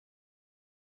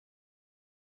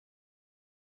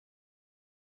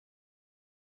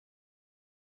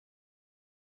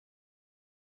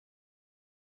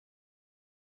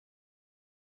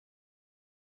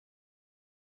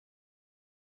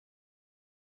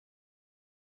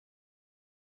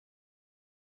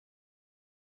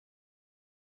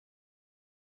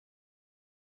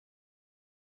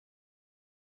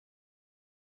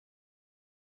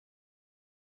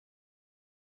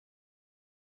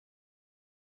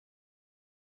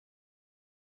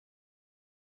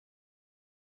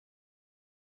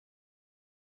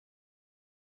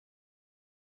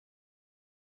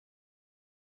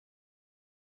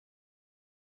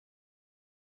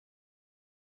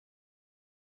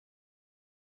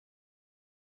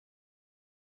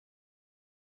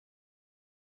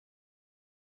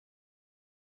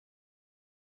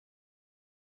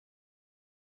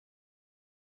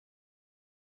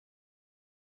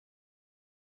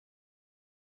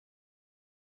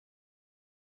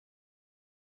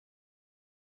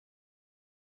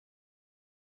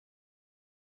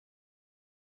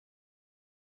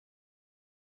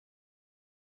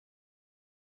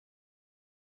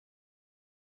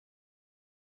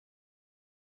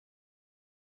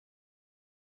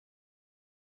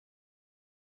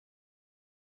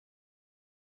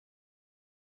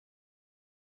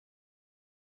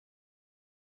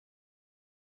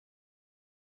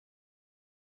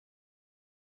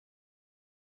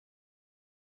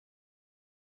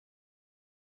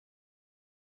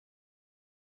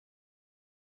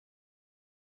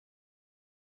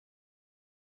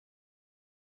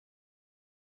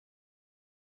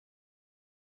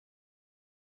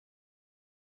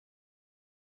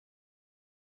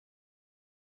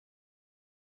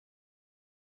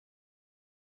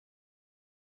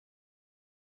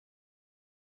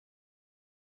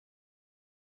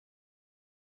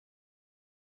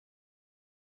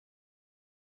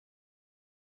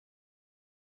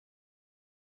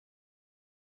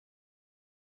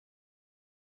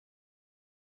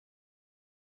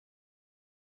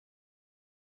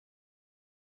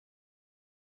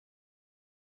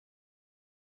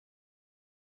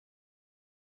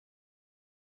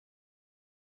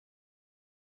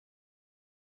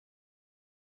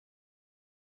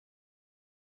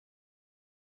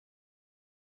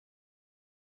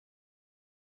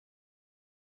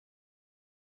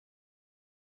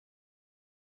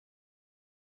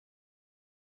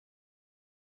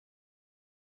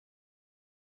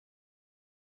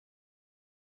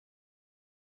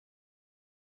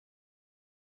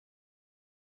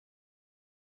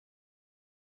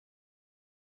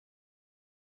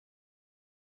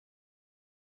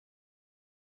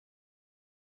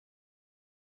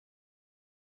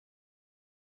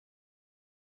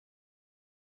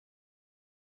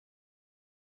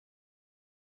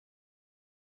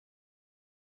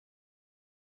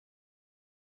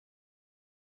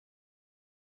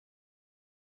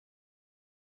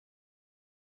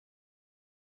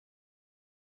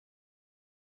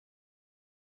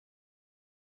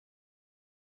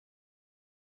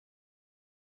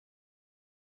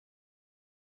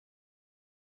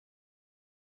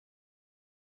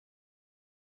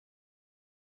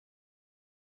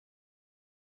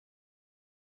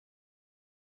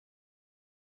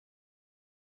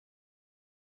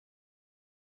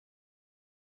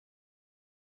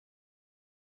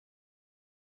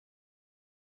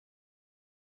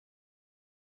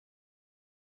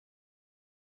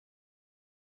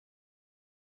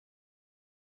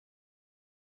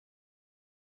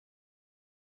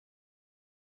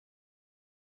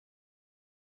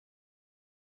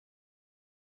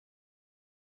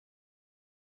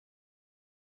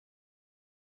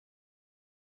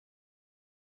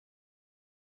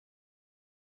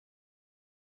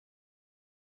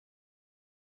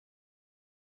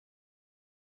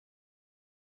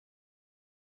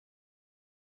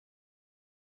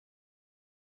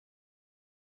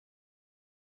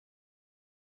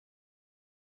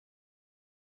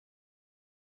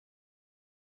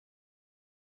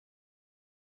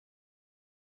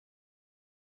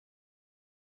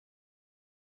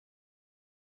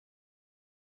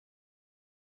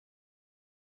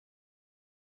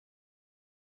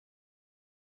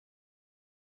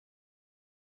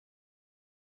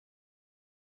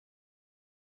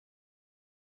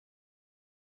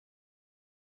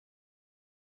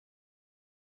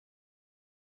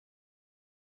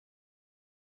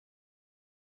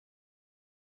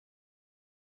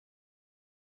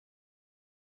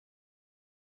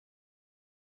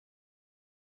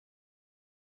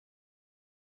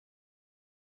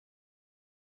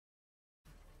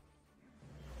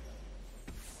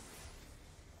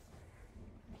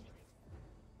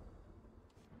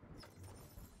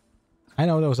I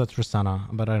know there was a Tristana,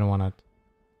 but I don't want it.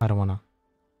 I don't wanna.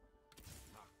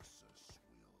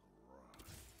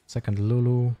 Second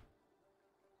Lulu.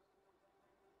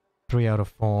 3 out of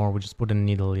 4. We just put in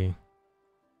Nidalee.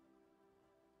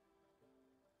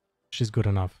 She's good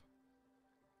enough.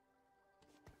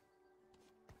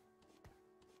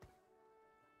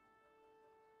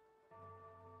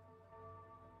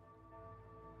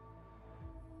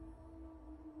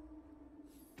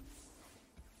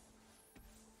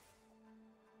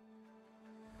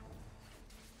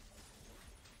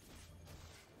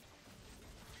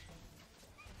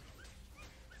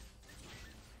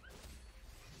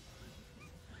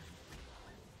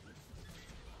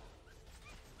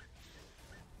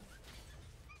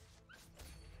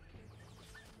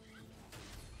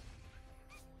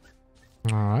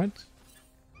 Alright.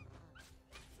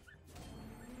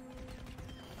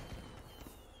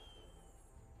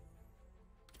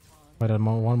 Wait,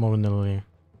 one more Nidalee.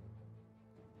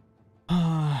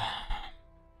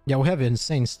 Yeah, we have an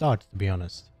insane start, to be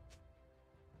honest.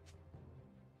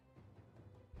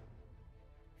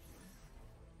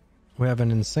 We have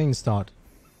an insane start.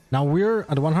 Now we're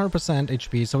at 100%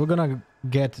 HP, so we're gonna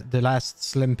get the last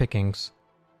slim pickings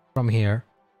from here.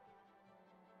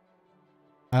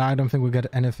 I don't think we get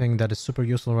anything that is super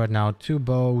useful right now. 2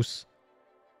 bows.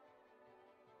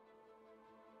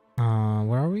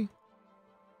 Where are we?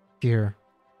 Here.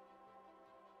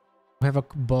 We have a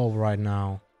bow right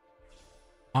now.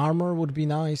 Armor would be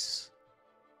nice.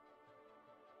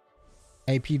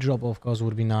 AP drop, of course,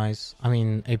 would be nice. I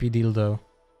mean, AP dildo.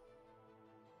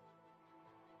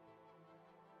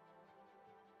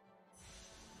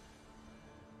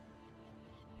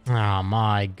 Oh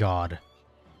my god.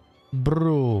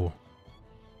 Bro.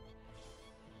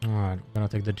 Alright, gonna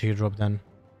take the teardrop then.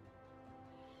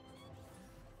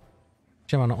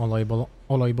 Siemano, olejbolo.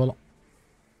 Olejbolo.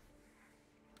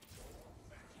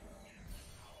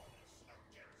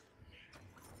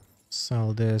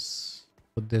 Sell this.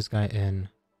 Put this guy in.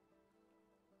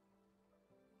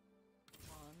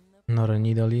 Not a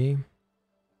Nidalee.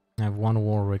 I have 1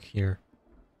 Warwick here.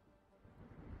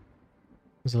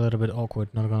 It's a little bit awkward,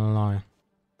 not gonna lie.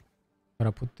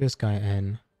 Gotta put this guy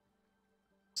in.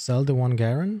 Sell the 1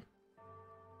 Garen.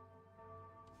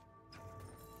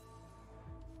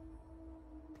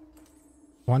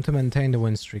 Want to maintain the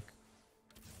win streak.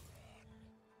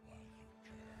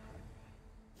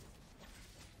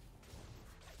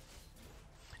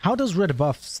 How does red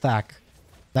buff stack?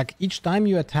 Like each time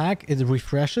you attack, it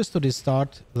refreshes to the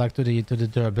start, like to the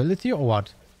durability, or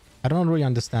what? I don't really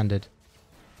understand it.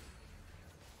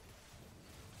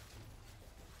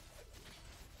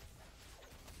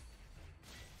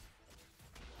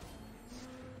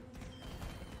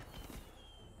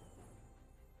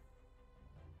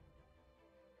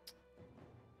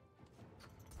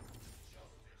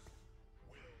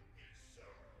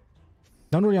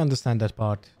 Don't really understand that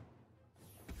part.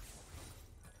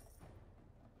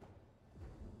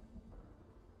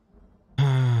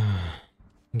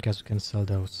 I guess we can sell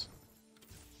those.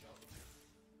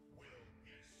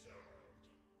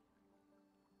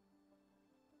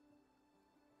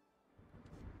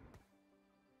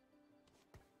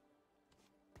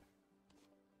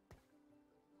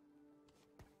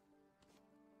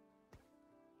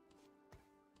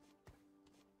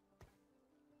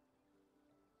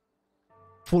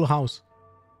 Full house.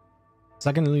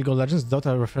 Second in League of Legends,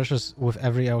 Dota refreshes with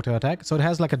every auto attack. So it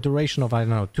has like a duration of, I don't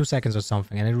know, 2 seconds or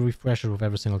something. And it refreshes with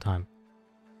every single time.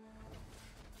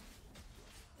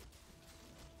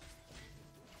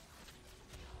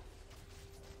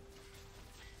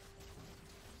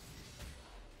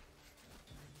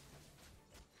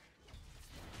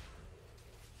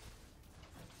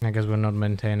 I guess we're not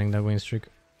maintaining that win streak.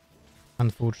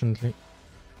 Unfortunately.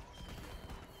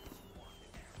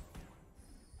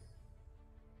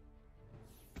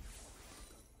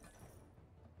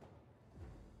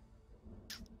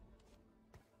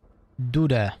 Do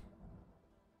that.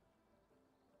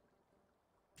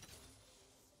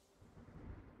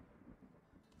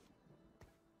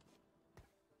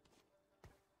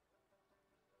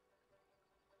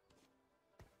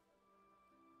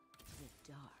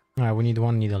 Alright, we need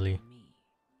 1 Nidalee.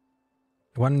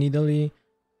 1 Nidalee.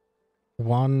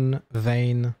 1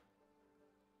 Vayne.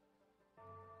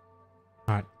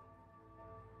 Alright.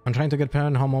 I'm trying to get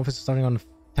parent home office starting on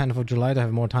 10th of July to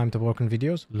have more time to work on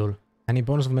videos. Lol. Any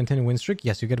bonus for maintaining win streak?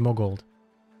 Yes, you get more gold.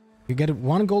 You get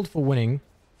 1 gold for winning,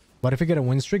 but if you get a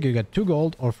win streak, you get 2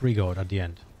 gold or 3 gold at the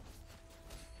end.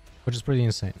 Which is pretty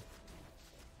insane.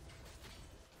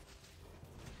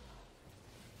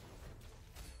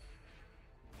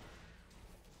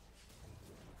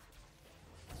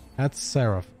 That's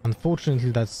Seraph.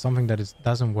 Unfortunately, that's something that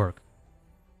doesn't work.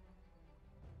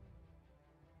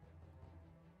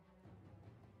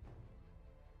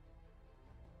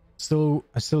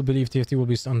 I still believe TFT will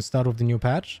be on the start of the new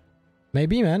patch.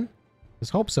 Maybe, man. Let's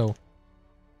hope so.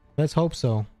 Let's hope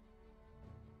so.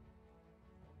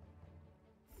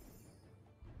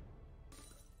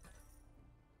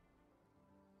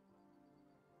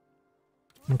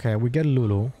 Okay, we get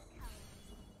Lulu.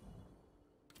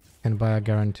 Can buy a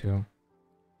Garen too.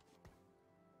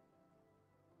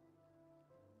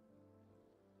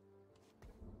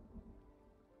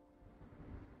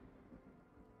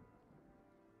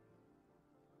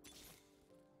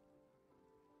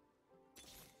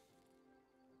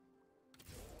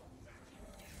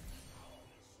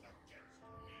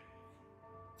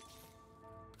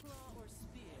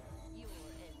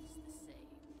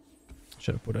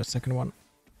 Should have put a second one.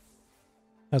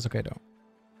 That's okay though.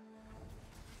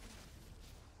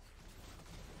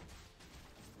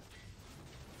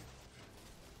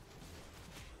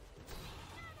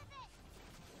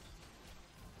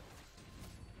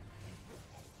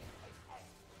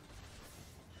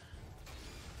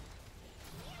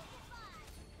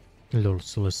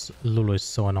 Lulu is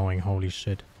so annoying, holy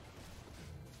shit.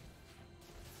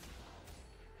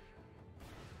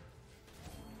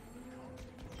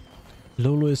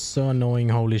 Lulu is so annoying,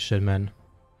 holy shit, man.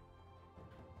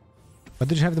 What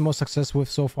did you have the most success with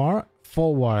so far?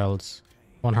 4 wilds.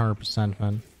 100%,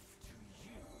 man.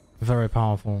 Very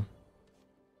powerful.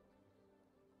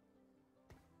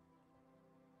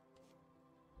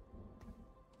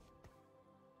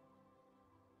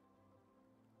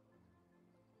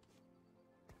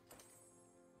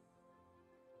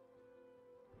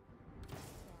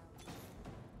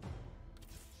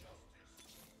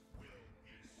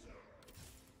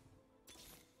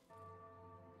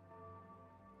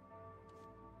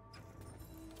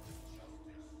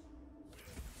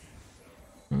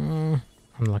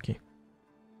 Unlucky.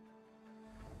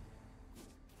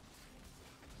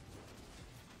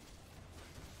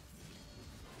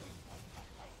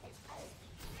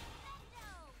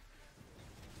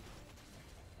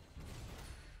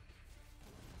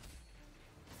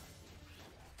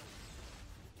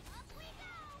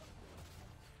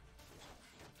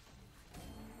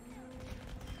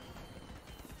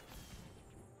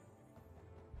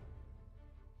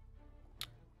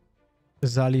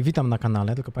 Zali, witam na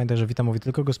kanale, tylko pamiętaj, że witam mówi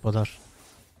tylko gospodarz.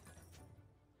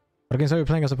 Again, so you're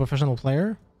playing as a professional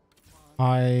player?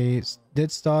 I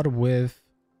did start with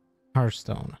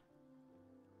Hearthstone.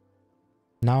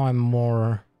 Now I'm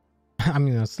more... I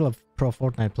mean, I'm still a pro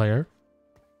Fortnite player.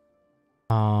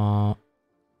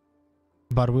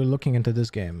 But we're looking into this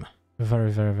game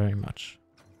very, very, very much.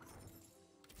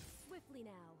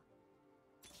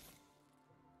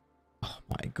 Oh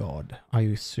my god, are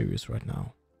you serious right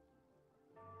now?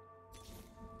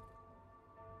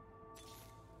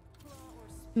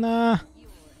 Nah.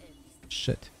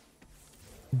 Shit.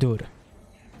 Dude.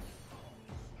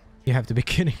 You have to be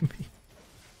kidding me.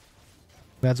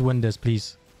 Let's win this,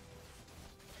 please.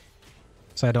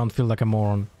 So I don't feel like a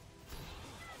moron.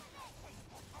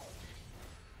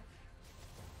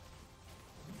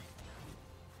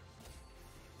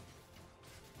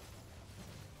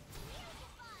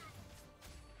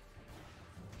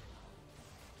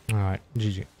 Alright,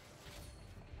 GG.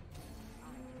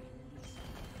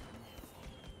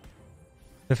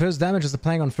 The first damage is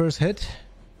applying on first hit.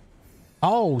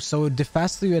 Oh, so the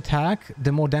faster you attack,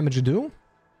 the more damage you do?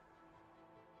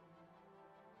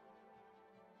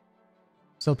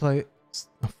 So play...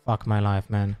 Oh, fuck my life,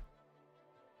 man.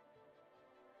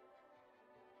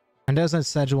 And there's a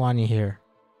Sejuani here.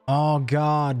 Oh,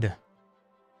 God. You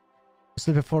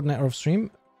still play Fortnite off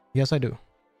stream? Yes, I do.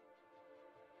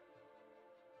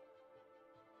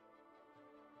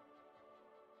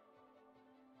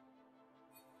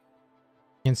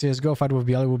 In CSGO, fight with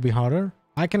BL would be harder.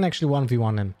 I can actually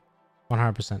 1v1 him.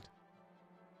 100%.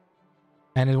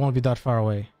 And it won't be that far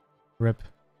away. RIP.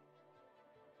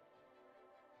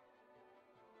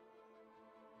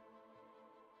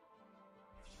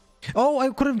 Oh, I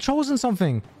could have chosen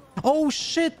something. Oh,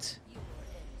 shit.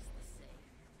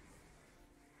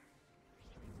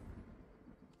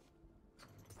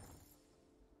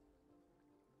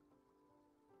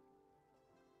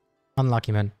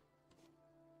 Unlucky, man.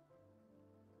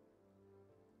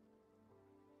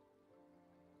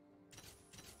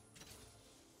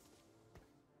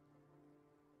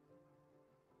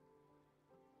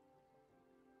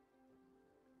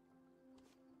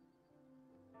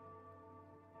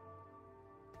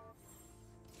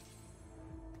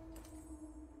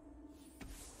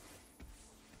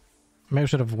 Maybe I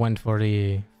should have went for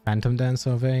the Phantom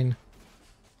Dancer vein.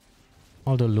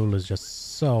 Although Lul is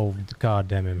just so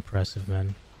goddamn impressive,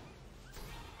 man.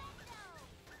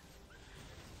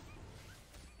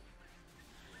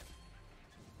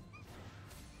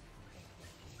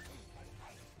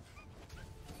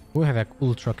 We have like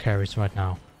ultra carries right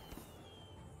now.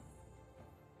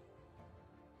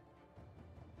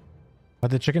 What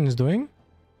the chicken is doing?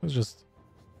 It was just...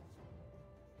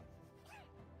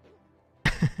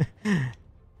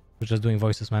 We're just doing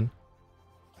voices, man.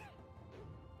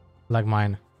 Like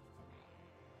mine.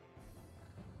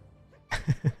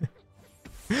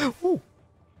 Ooh.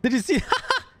 Did you see?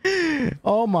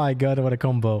 Oh my god, what a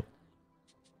combo.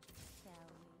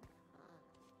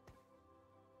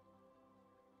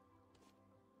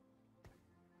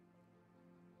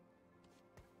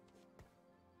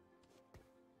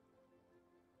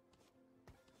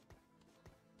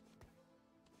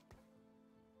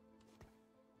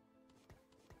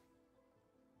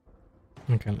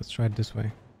 Okay, let's try it this way.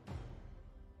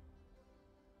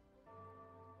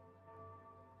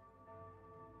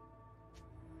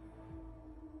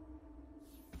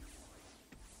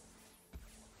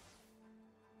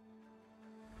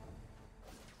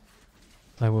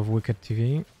 Play with Wicked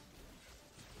TV.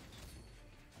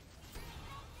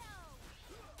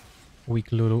 Weak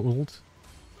Lulu ult.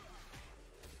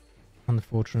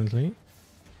 Unfortunately.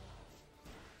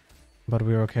 But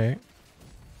we're okay.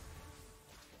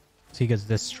 He gets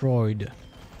destroyed.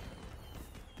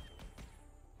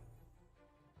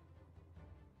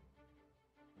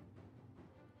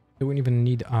 Do we even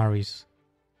need Ares?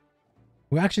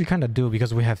 We actually kind of do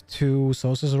because we have 2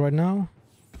 sources right now.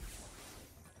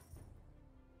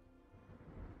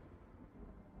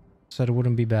 So it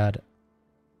wouldn't be bad.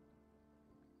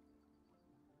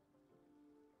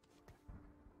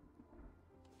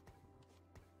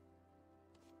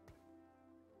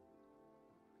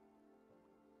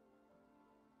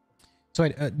 So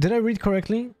wait, did I read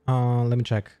correctly? Let me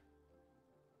check.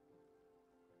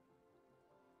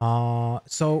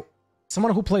 So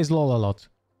someone who plays LoL a lot.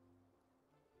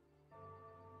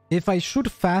 If I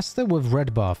shoot faster with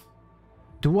red buff,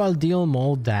 do I deal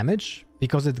more damage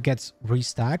because it gets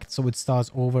restacked, so it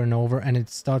starts over and over and it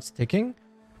starts ticking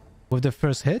with the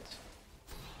first hit?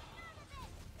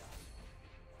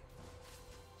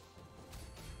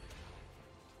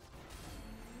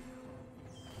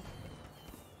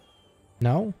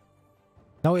 No?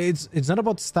 No, it's not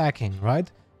about stacking,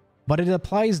 right? But it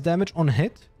applies damage on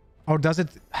hit, or does it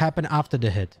happen after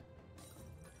the hit?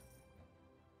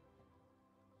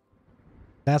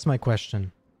 That's my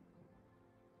question.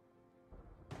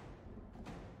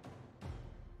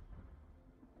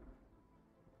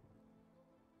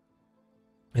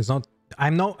 It's not...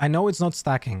 I know it's not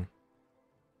stacking.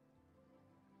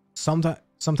 Some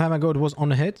time ago it was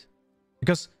on a hit.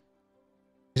 Because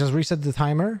it just reset the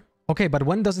timer. Okay, but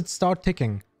when does it start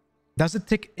ticking? Does it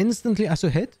tick instantly as a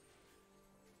hit?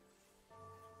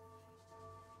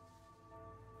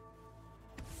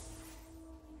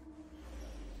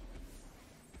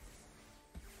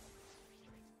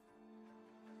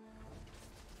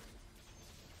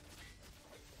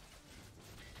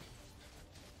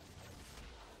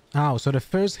 Oh, so the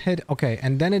first hit... Okay,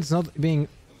 and then it's not being...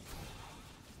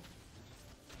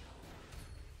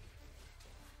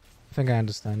 I think I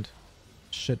understand.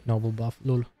 Shit, noble buff.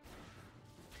 Lol.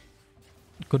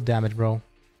 Good damage, bro.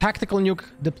 Tactical nuke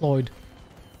deployed.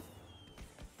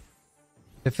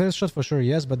 The first shot for sure,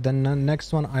 yes, but then the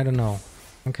next one, I don't know.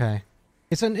 Okay.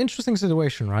 It's an interesting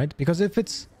situation, right? Because if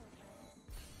it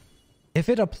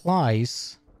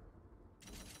applies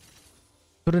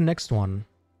to the next one,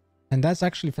 and that's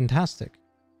actually fantastic,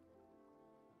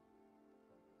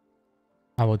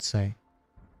 I would say.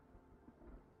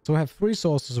 So we have 3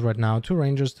 sources right now, 2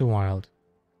 rangers, 2 wild.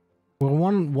 We're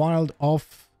 1 wild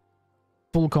off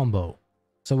full combo.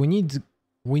 So we need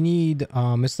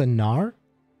Mr. Nar.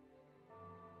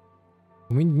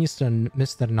 We need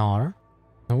Mr. Nar.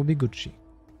 That would be Gucci.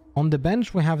 On the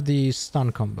bench we have the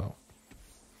stun combo,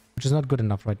 which is not good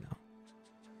enough right now.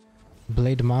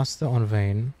 Blade Master on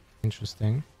Vayne.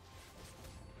 Interesting.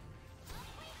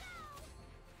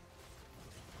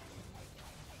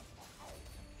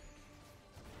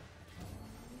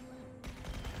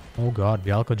 Oh god,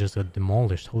 Bialko just got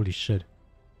demolished. Holy shit.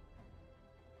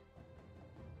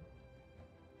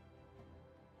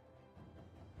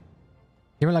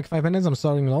 Give me like 5 minutes. I'm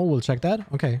starting low. We'll check that.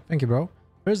 Okay, thank you, bro.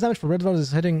 First damage for Red Dwarf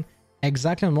is hitting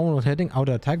exactly on the moment of hitting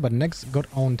auto attack, but next got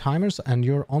own timers and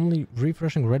you're only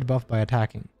refreshing red buff by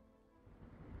attacking.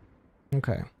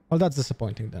 Okay. Well, that's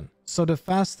disappointing then. So the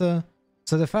faster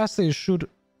you shoot,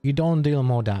 you don't deal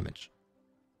more damage.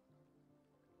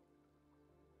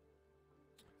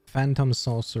 Phantom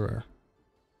Sorcerer.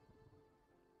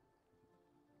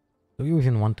 Do you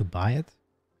even want to buy it?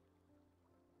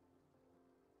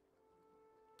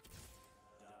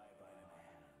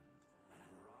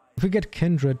 If we get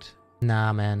Kindred...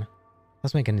 Nah, man.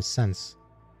 Doesn't make any sense.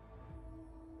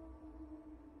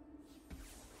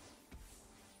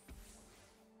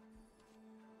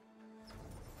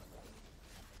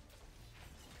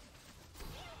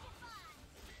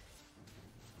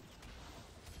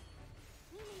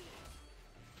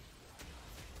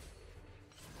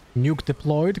 Nuke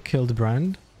deployed, killed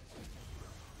Brand.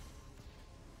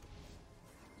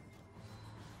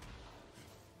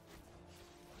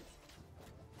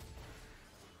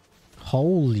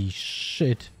 Holy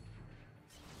shit.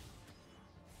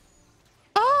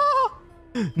 Ah!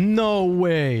 No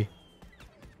way.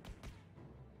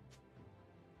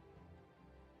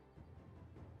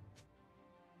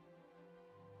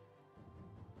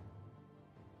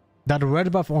 That red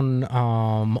buff on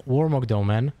Warmog though,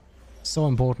 man. So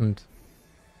important.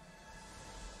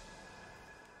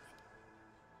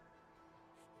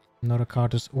 Not a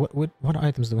card. What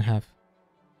items do we have?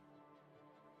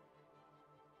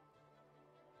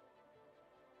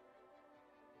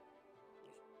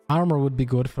 Armor would be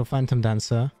good for Phantom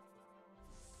Dancer.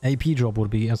 AP drop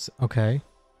would be okay.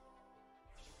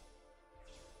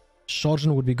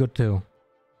 Shotgun would be good too.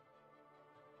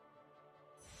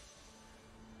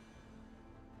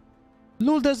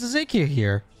 Lol, there's a Zeki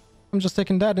here. I'm just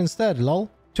taking that instead, lol.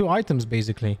 2 items,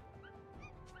 basically.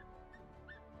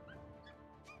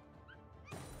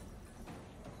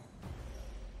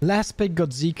 Last pick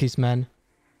got Zekis, man.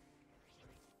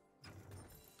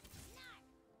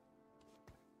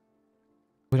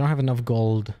 We don't have enough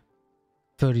gold.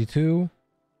 32,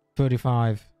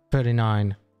 35,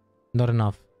 39. Not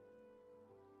enough.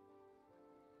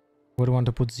 What do we want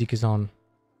to put Zekis on?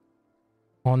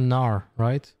 On Nar,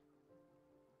 right?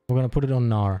 We're gonna put it on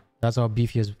Nar. That's our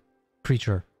beefiest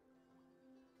creature.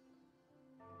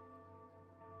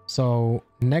 So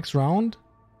next round,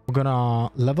 we're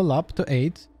gonna level up to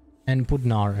 8 and put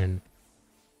Nar in.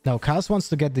 Now, Kaz wants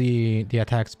to get the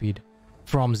attack speed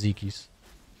from Zekis.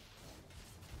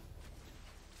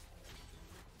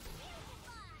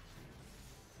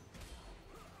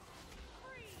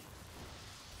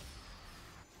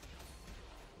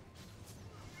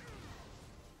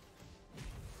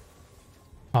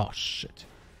 Oh, shit.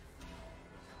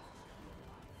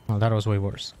 Oh, that was way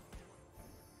worse.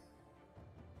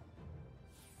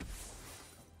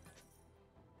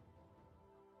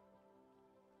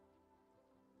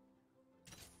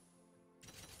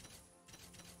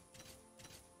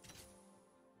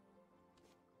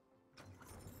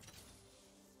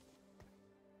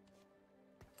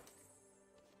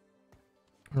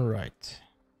 All right.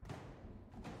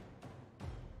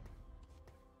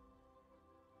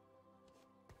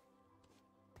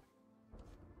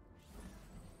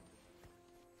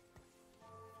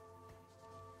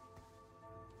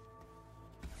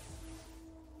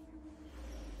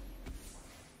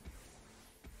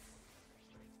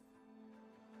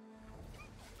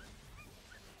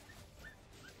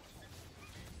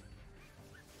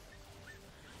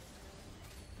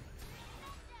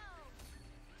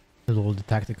 All the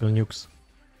tactical nukes.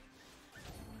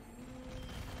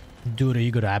 Dude,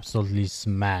 he got absolutely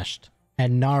smashed.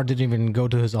 And Nar didn't even go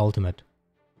to his ultimate.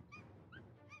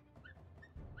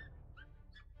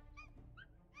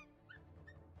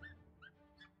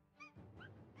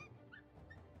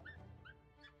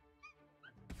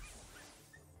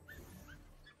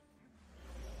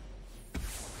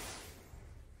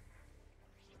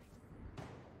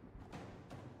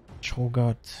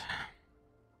 Cho'Gath.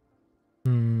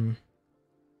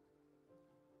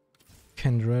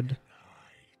 Kindred.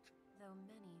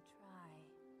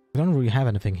 We don't really have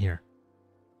anything here.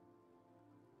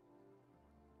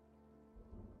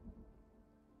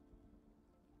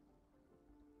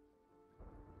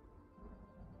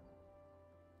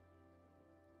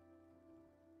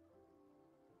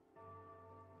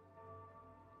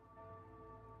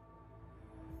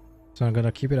 So I'm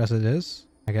gonna keep it as it is,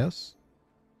 I guess.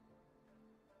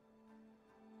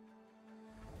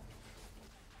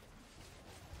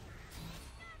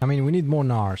 I mean, we need more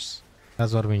Nars.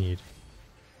 That's what we need.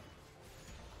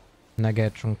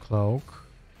 Negatron Cloak.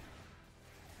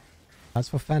 That's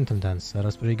for Phantom Dancer.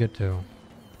 That's pretty good too.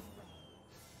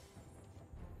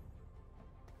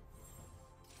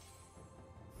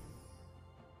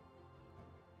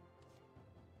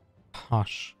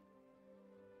 Hush.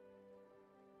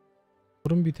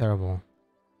 Wouldn't be terrible.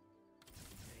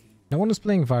 No one is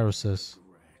playing viruses.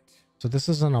 So this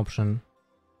is an option.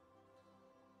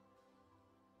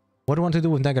 What do you want to do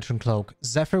with Negatron Cloak?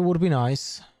 Zephyr would be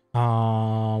nice.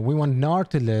 We want Nar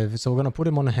to live, so we're gonna put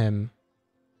him on him.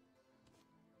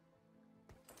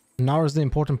 Nar is the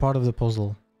important part of the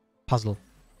puzzle.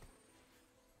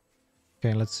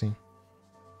 Okay, let's see.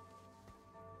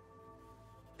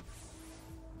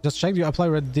 Just check, you apply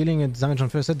red dealing damage on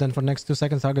first hit, then for next 2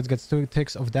 seconds target gets 2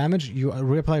 ticks of damage. You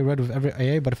reapply red with every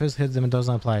AA, but if first hits them it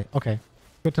doesn't apply. Okay,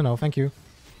 good to know, thank you.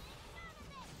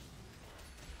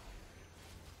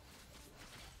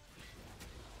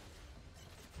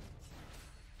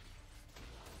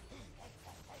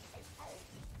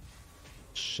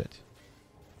 Shit.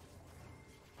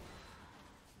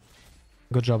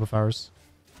 Good job of ours.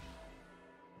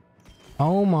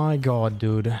 Oh my god,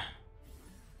 dude.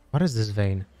 What is this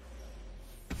vein?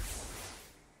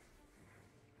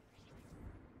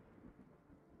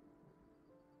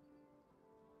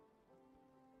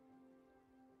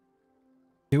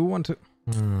 Do you want to...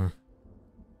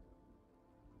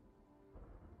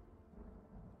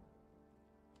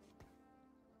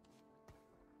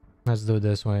 Let's do it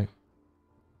this way.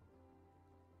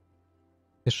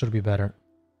 This should be better.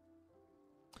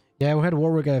 Yeah, we had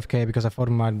Warwick AFK because I thought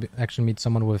we might actually meet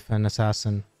someone with an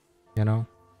assassin. You know?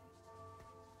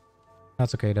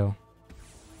 That's okay though.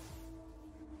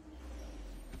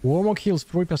 Warlock heals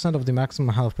 3% of the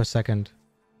maximum health per second.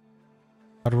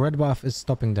 But red buff is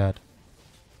stopping that.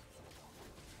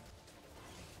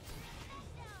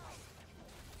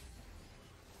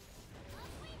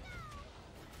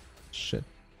 Shit.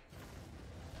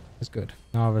 It's good.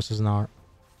 Nar versus Nar.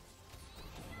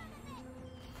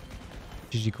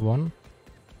 GG Kwon.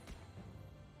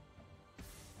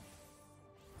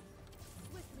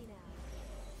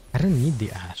 I don't need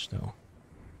the Ash though.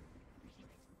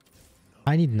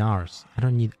 I need Nars. I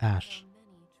don't need Ash.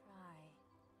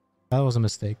 That was a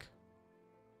mistake.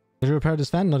 Did you repair this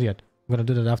fan? Not yet. I'm gonna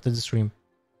do that after the stream.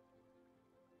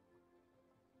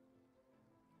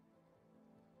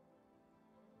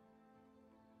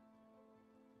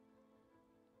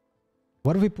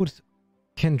 What if we put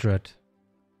Kindred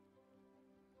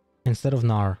instead of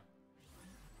Nar?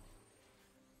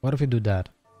 What if we do that?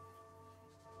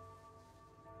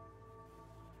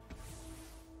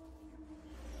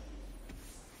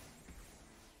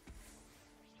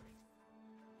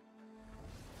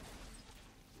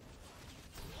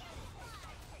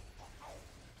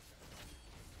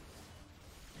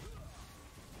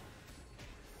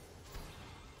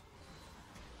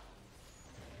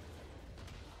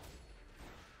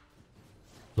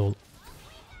 Lol.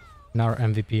 Nar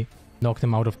MVP. Knocked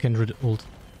him out of Kindred ult.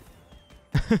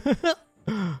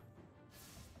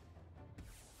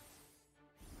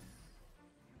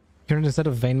 Kindred instead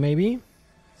of Vayne maybe?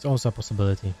 It's also a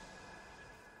possibility.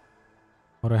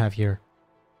 What do I have here?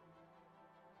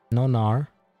 No Nar.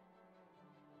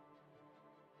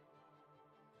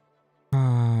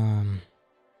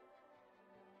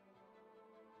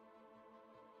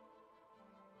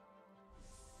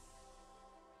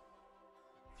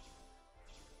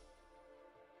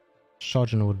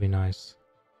 Shojin would be nice.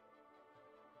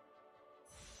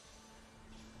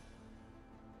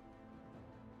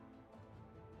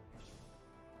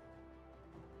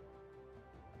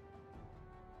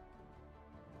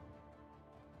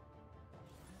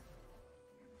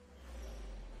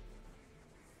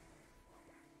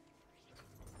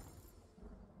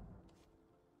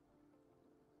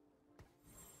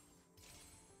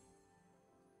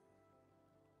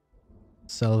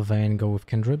 Sell Vayne, go with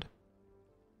Kindred.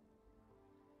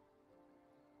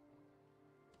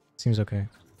 Seems okay.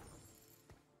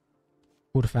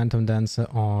 Put Phantom Dancer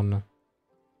on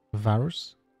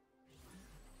Varus.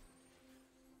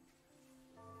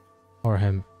 Or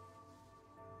him.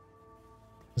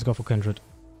 Let's go for Kindred.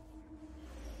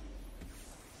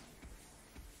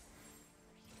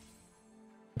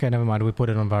 Okay, never mind. We put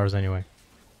it on Varus anyway.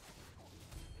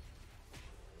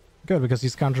 Good, because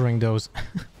he's countering those.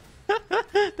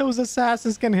 Those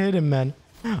assassins can hit him, man.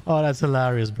 Oh, that's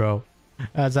hilarious, bro.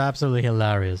 That's absolutely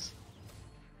hilarious.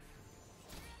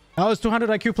 Oh, it's 200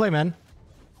 IQ play, man.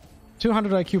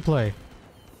 200 IQ play.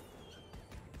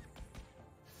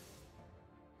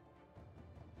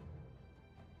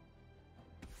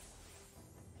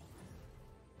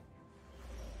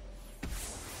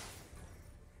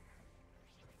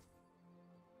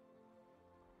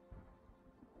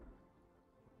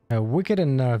 Wicked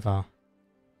and Nerva.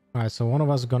 Alright, so one of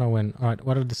us is gonna win. Alright,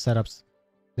 what are the setups?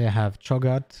 They have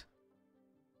Cho'Gath.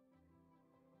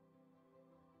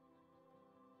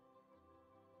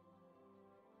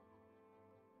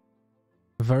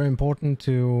 Very important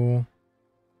to...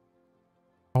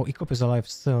 Oh, Ecop is alive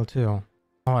still too.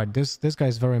 Alright, this guy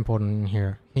is very important in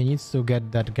here. He needs to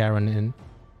get that Garen in.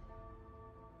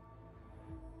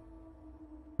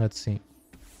 Let's see.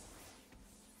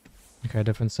 Okay,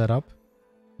 different setup.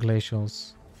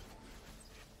 Glacials.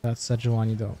 That's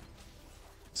Sejuani though.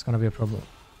 It's gonna be a problem.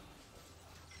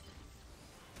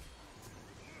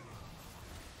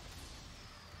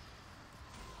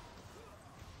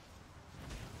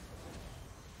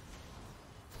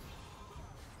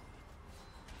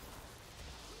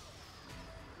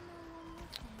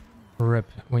 Rip.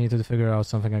 We need to figure out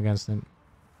something against him.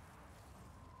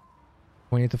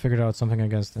 We need to figure out something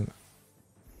against him.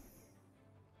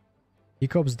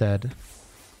 Ecop's dead.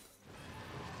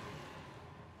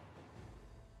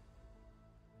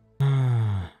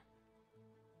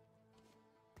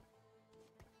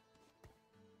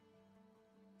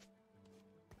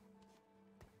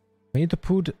 We need to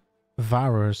put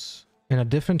Varus in a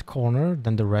different corner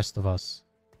than the rest of us.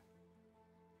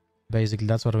 Basically,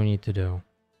 that's what we need to do.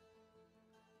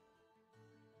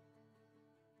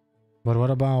 But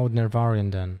what about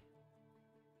Nervarian then?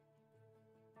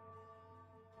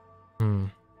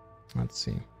 Let's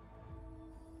see.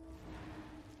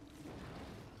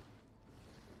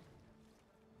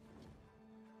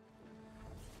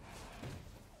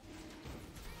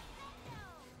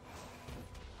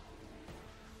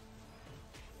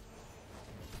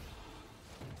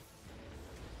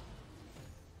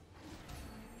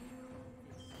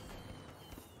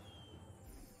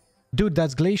 Dude,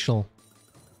 that's glacial.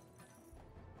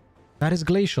 That is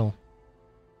glacial.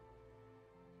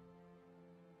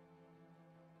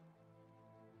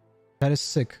 That is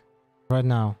sick. Right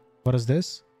now. What is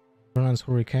this? Ronan's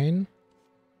Hurricane.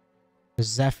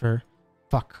 Zephyr.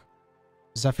 Fuck.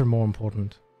 Zephyr more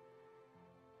important.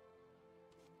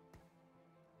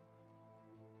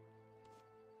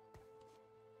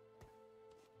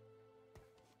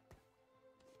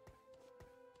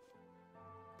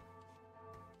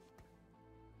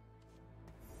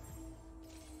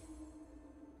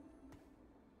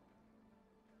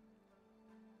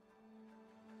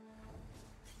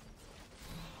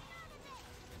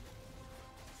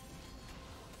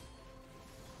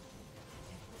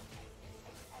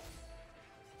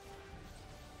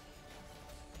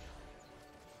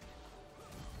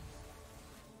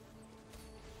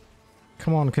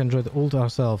 Come on, Kindred, ult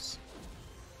ourselves.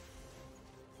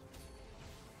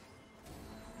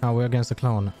 Now we're against the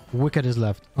clone. Wicked is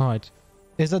left. Alright.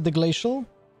 Is that the glacial?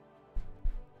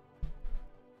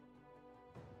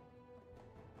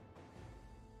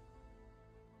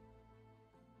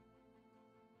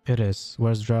 It is.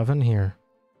 Where's Draven? Here.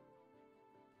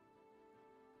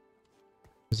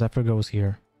 Zephyr goes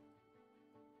here.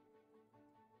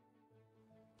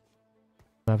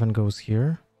 Draven goes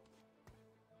here.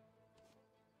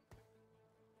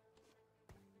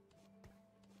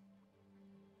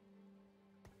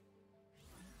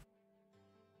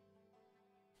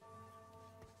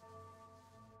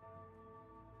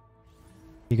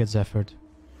 He gets Zephyred.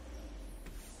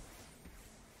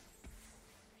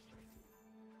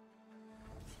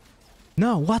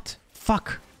 No, what?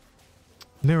 Fuck.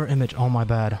 Mirror image. Oh, my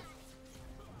bad.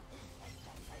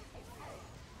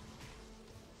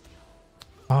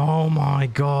 Oh my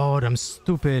god, I'm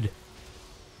stupid.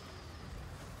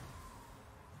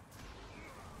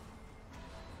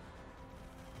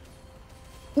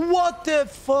 What the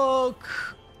fuck?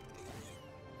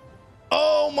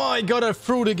 Oh my god, I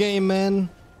threw the game, man.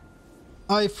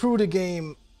 I threw the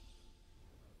game.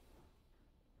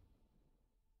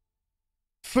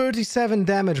 37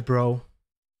 damage, bro.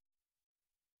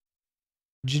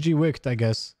 GG wicked, I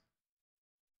guess.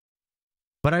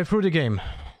 But I threw the game.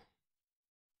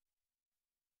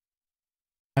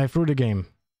 I threw the game.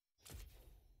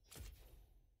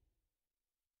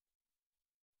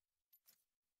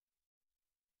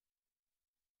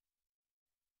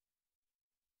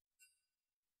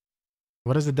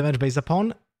 What is the damage based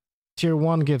upon? Tier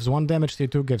 1 gives 1 damage, tier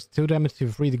 2 gives 2 damage, tier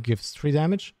 3 gives 3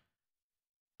 damage.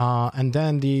 And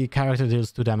then the character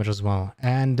deals 2 damage as well.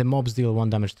 And the mobs deal 1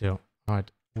 damage too.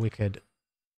 Alright, wicked.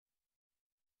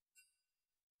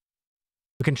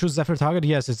 You can choose Zephyr target?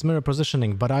 Yes, it's mirror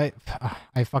positioning, but I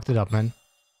fucked it up, man.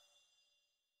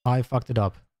 I fucked it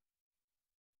up.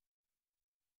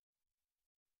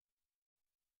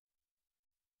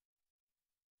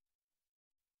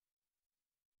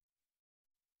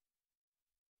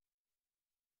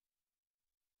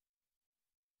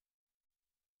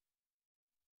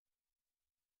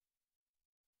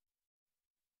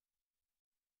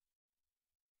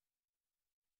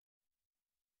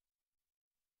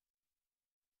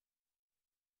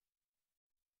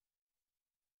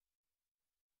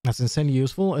 That's insanely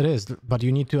useful. It is, but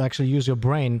you need to actually use your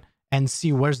brain and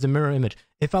see where's the mirror image.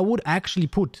 If I would actually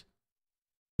put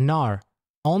Gnar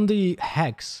on the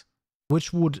hex,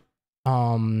 which would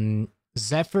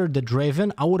Zephyr the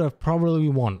Draven, I would have probably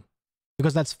won.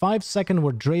 Because that's 5 seconds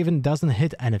where Draven doesn't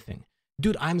hit anything.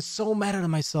 Dude, I'm so mad at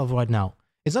myself right now.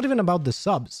 It's not even about the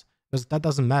subs, because that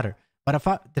doesn't matter. But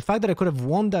the fact that I could have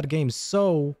won that game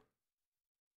so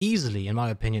easily, in my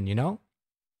opinion, you know?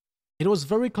 It was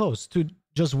very close to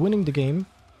just winning the game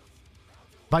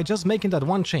by just making that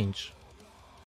one change.